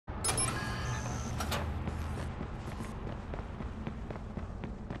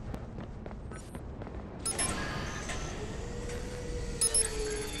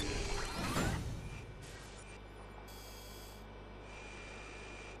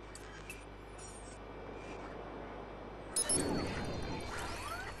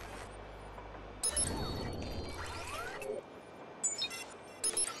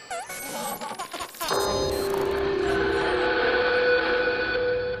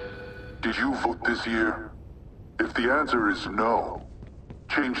Did you vote this year? If the answer is no,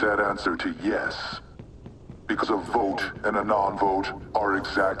 change that answer to yes. Because a vote and a non-vote are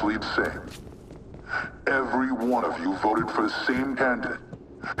exactly the same. Every one of you voted for the same candidate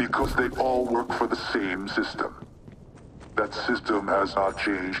because they all work for the same system. That system has not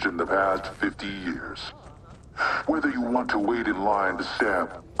changed in the past 50 years. Whether you want to wait in line to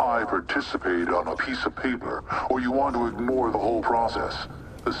stamp "I participate" on a piece of paper, or you want to ignore the whole process,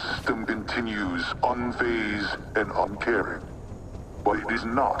 the system continues unfazed and uncaring. But it is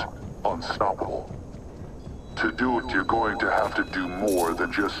not unstoppable. To do it, you're going to have to do more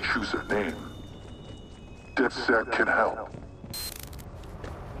than just choose a name. DefSec can help.